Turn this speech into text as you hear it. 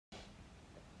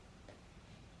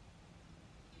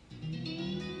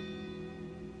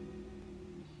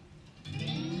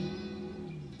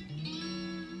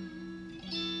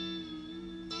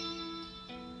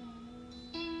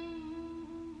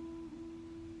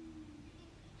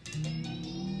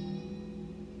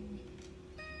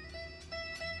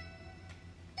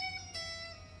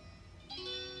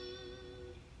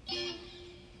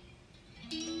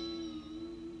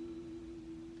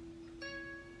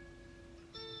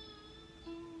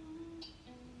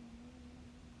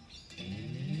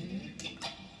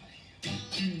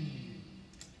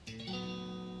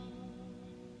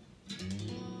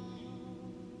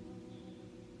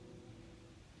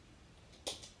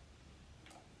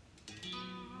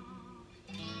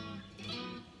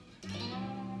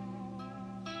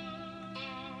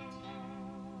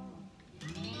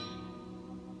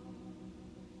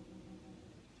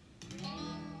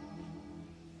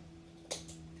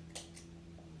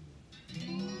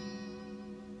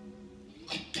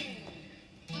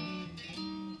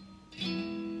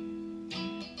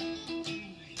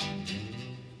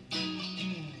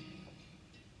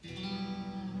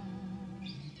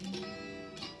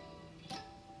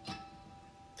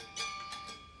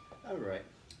Alright,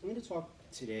 I'm going to talk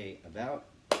today about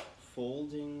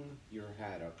folding your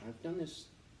hat up. I've done this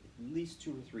at least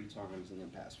 2 or 3 times in the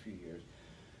past few years,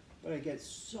 but I get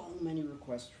so many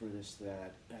requests for this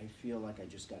that I feel like I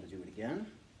just got to do it again,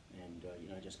 and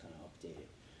I just kind of update it.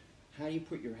 How do you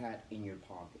put your hat in your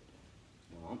pocket?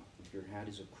 Well, if your hat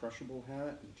is a crushable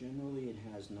hat, generally it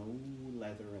has no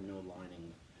leather and no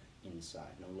lining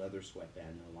inside, no leather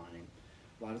sweatband, no lining.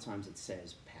 A lot of times it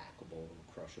says packable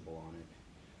or crushable on it.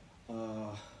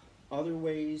 Other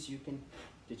ways you can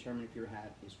determine if your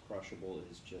hat is crushable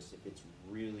is just if it's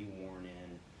really worn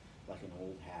in, like an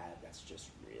old hat that's just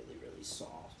really, really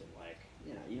soft and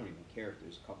you don't even care if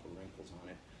there's a couple of wrinkles on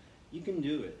it. You can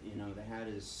do it. The hat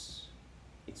is,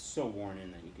 it's so worn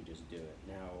in that you could just do it.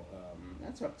 Now,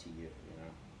 that's up to you.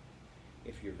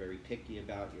 If you're very picky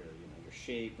about your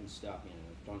shape and stuff,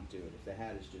 don't do it. If the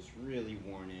hat is just really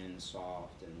worn in,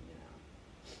 soft, and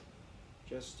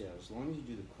just as long as you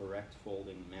do the correct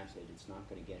folding method, it's not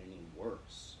going to get any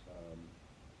worse.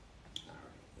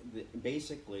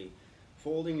 Basically,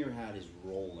 folding your hat is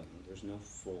rolling. There's no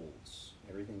folds.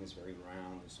 Everything is very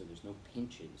round, so there's no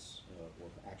pinches or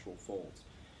actual folds.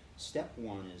 Step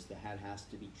 1 is the hat has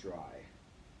to be dry.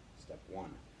 Step 1,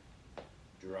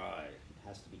 dry. It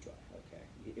has to be dry. Okay.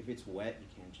 If it's wet,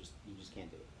 you just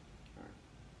can't do it. All right.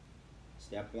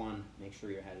 Step 1, make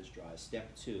sure your hat is dry.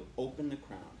 Step 2, open the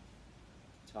crown.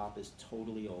 Top is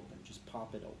totally open. Just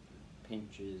pop it open.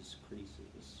 Pinches,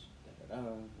 creases, da-da-da.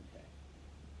 Okay.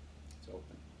 It's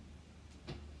open.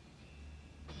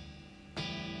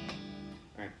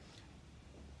 All right.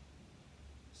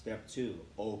 Step 2,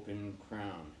 open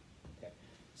crown. Okay.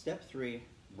 Step 3,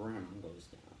 brim goes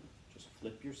down. Just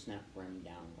flip your snap brim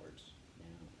downwards,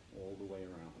 down, all the way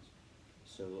around.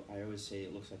 So I always say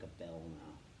it looks like a bell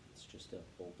now. It's just an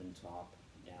open top,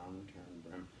 down, turn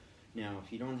brim. Now,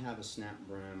 if you don't have a snap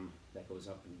brim that goes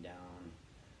up and down,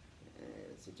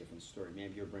 it's a different story.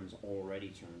 Maybe your brim's already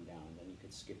turned down, then you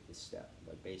could skip this step.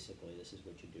 But basically, this is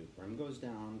what you do. Brim goes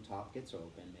down, top gets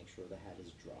open, make sure the hat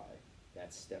is dry.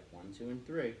 That's step 1, 2, and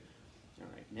 3. All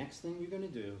right, next thing you're going to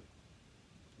do,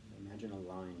 imagine a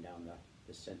line down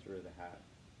the center of the hat.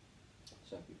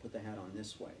 So if you put the hat on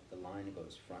this way, the line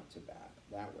goes front to back.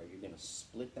 That way, you're going to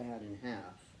split the hat in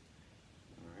half.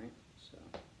 All right, so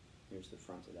here's the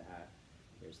front of the hat,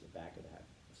 here's the back of the hat.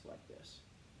 It's like this.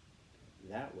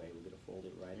 That way, we're going to fold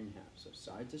it right in half. So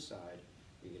side to side,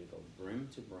 you're going to go brim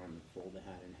to brim and fold the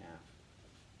hat in half.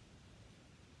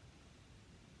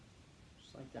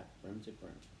 Just like that, brim to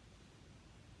brim.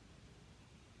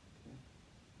 Okay.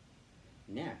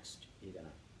 Next, you're going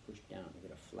to push down, you're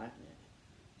going to flatten it.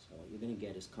 So what you're going to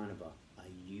get is kind of a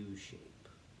U shape,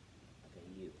 like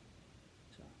a U.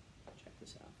 So check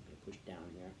this out. I'm going to push down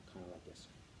here, kind of like this.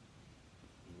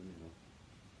 In the middle.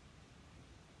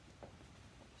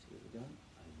 See what we got?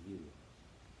 A U.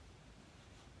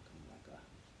 Kind of like a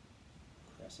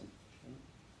crescent shape.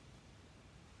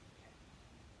 Okay.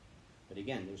 But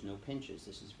again, there's no pinches.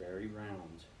 This is very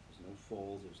round. There's no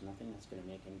folds. There's nothing that's going to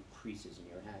make any creases in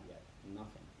your hat yet.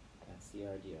 Nothing. That's the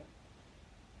idea.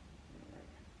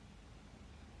 Alright.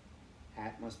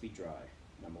 Hat must be dry.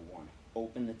 Number 1.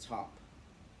 Open the top.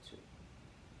 2.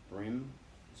 Brim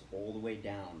is all the way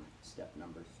down. Step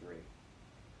number 3.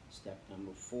 Step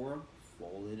number 4,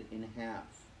 fold it in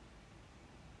half.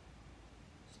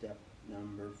 Step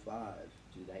number 5,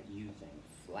 do that U thing.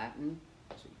 Flatten,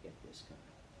 so you get this kind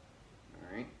of.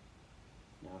 Alright?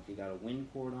 Now if you got a wind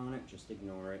cord on it, just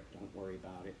ignore it. Don't worry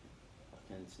about it.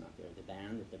 Pretend it's not there. The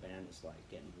band, if the band is like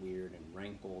getting weird and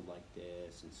wrinkled like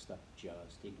this and stuff,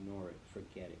 just ignore it.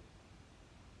 Forget it.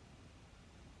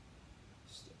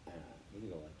 You can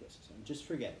go like this. So just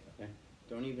forget it, okay?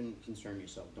 Don't even concern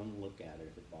yourself. Don't look at it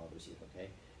if it bothers you, okay?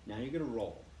 Now you're going to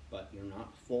roll, but you're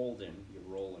not folding, you're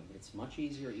rolling. It's much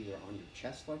easier either on your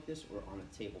chest like this or on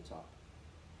a tabletop.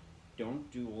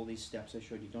 Don't do all these steps I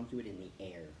showed you. Don't do it in the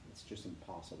air. It's just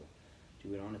impossible.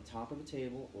 Do it on the top of a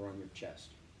table or on your chest.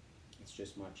 It's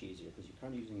just much easier because you're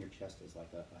kind of using your chest as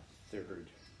like a third,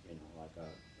 like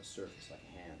a surface, like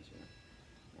a hand,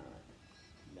 All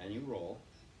right. Then you roll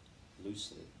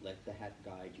loosely. Let the hat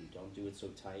guide you. Don't do it so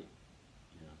tight.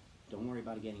 Don't worry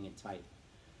about getting it tight.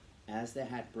 As the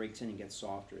hat breaks in and gets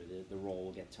softer, the roll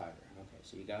will get tighter. Okay,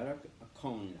 so you got a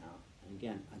cone now. And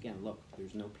again, look,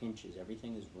 there's no pinches.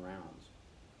 Everything is round.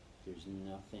 There's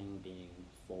nothing being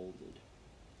folded.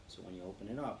 So when you open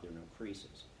it up, there are no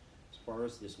creases. As far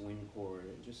as this wind cord,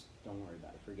 just don't worry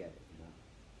about it. Forget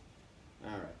it.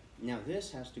 All right. Now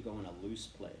this has to go in a loose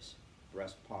place.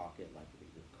 Breast pocket, like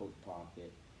your coat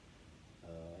pocket,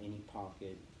 any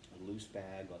pocket, a loose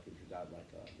bag, like if you got like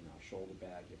a shoulder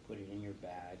bag, you put it in your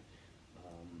bag.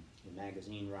 a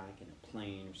magazine rack in a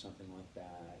plane or something like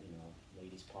that, you know,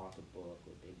 lady's pocketbook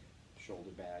or big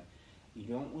shoulder bag. You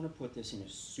don't want to put this in a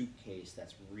suitcase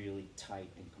that's really tight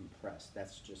and compressed.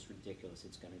 That's just ridiculous.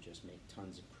 It's going to just make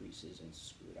tons of creases and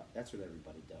screw it up. That's what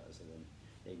everybody does. And then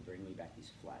they bring me back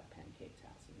these flat pancake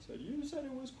hats and said, "You said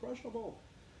it was crushable."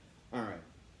 All right.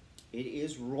 It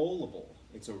is rollable.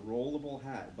 It's a rollable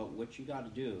hat. But what you got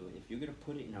to do, if you're going to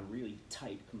put it in a really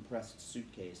tight, compressed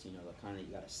suitcase, you know, the kind that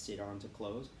you got to sit on to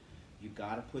close, you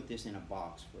got to put this in a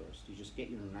box first. You just get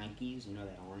your Nikes, you know,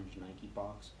 that orange Nike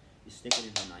box. You stick it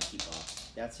in the Nike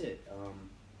box. That's it. Oh,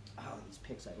 these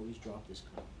picks, I always drop this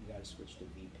kind. You gotta switch to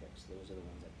V picks. Those are the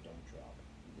ones that don't drop.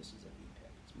 This is a V pick.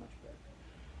 It's much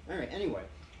better. Alright, anyway.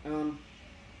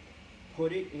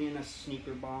 Put it in a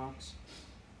sneaker box.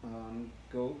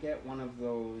 Go get one of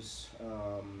those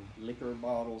liquor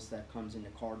bottles that comes in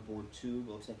a cardboard tube.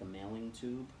 It looks like a mailing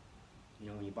tube. You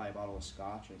know, when you buy a bottle of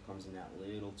scotch and it comes in that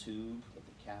little tube with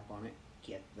the cap on it.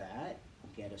 Get that.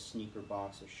 Get a sneaker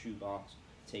box, a shoe box.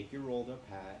 Take your rolled up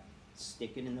hat,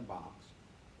 stick it in the box,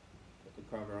 put the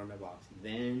cover on the box,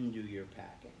 then do your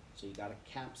packing. So you got a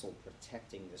capsule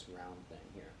protecting this round thing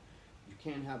here. You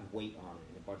can't have weight on it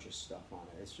and a bunch of stuff on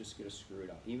it. It's just going to screw it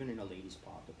up. Even in a lady's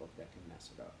pocketbook that can mess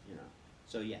it up, you know.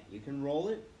 So yeah, you can roll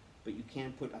it, but you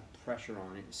can't put a pressure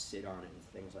on it and sit on it and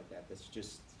things like that. That's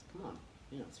just, come on,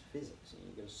 you know, it's physics.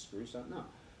 You're going to screw something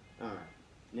up. All right,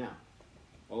 now,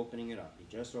 opening it up. You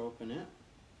just open it,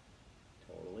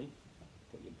 totally.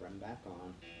 Put your brim back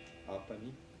on, up on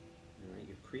you. All right,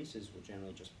 your creases will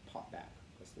generally just pop back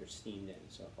because they're steamed in.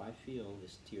 So if I feel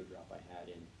this teardrop I had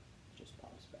in, it just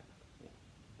pops back. Yeah.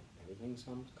 Everything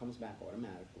comes back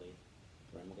automatically.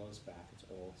 Brim goes back. It's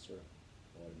all sort of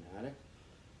automatic.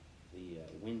 The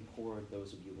wind cord,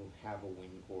 those of you who have a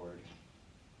wind cord,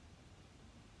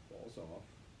 falls off.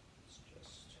 It's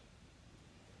just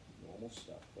normal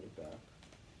stuff. Put it back.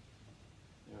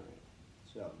 All right.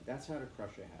 So that's how to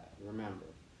crush a hat. Remember,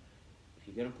 if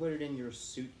you're going to put it in your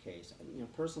suitcase, you know,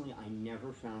 personally, I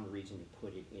never found a reason to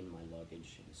put it in my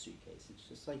luggage in a suitcase. It's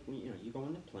just like when you know you go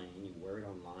on the plane, you wear it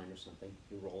online or something,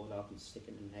 you roll it up and stick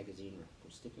it in a magazine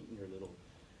or stick it in your little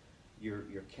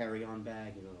your carry-on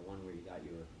bag. You know, the one where you got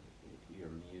your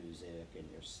music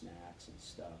and your snacks and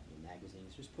stuff, your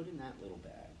magazines. Just put it in that little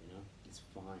bag. You know, it's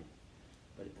fine.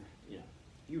 But you know.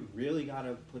 You really got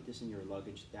to put this in your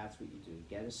luggage. That's what you do.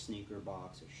 Get a sneaker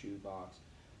box, a shoe box,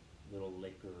 little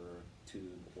liquor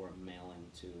tube, or a mailing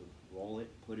tube. Roll it,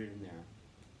 put it in there.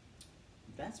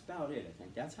 That's about it, I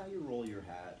think. That's how you roll your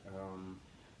hat.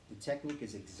 The technique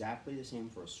is exactly the same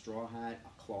for a straw hat,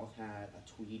 a cloth hat, a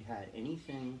tweed hat,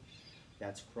 anything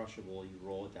that's crushable, you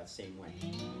roll it that same way.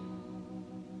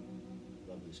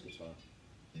 Love this guitar.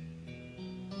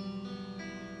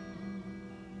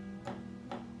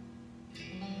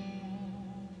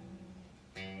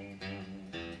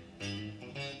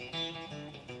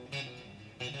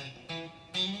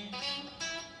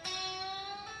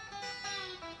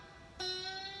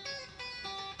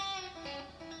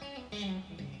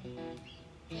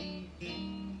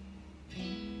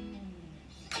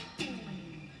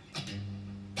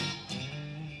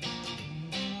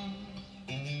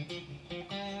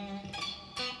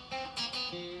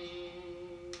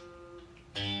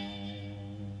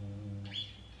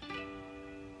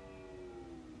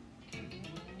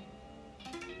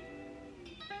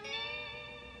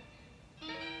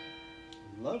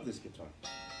 Love this guitar.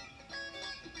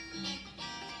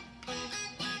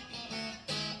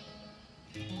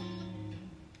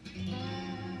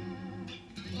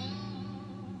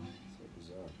 So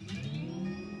bizarre.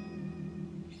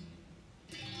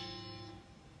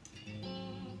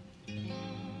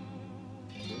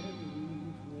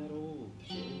 That old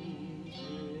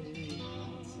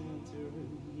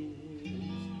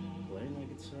playing that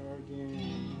guitar again.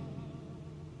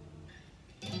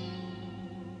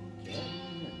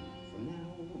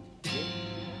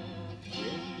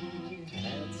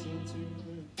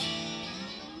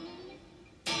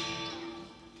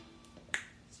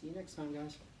 See you next time,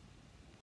 guys.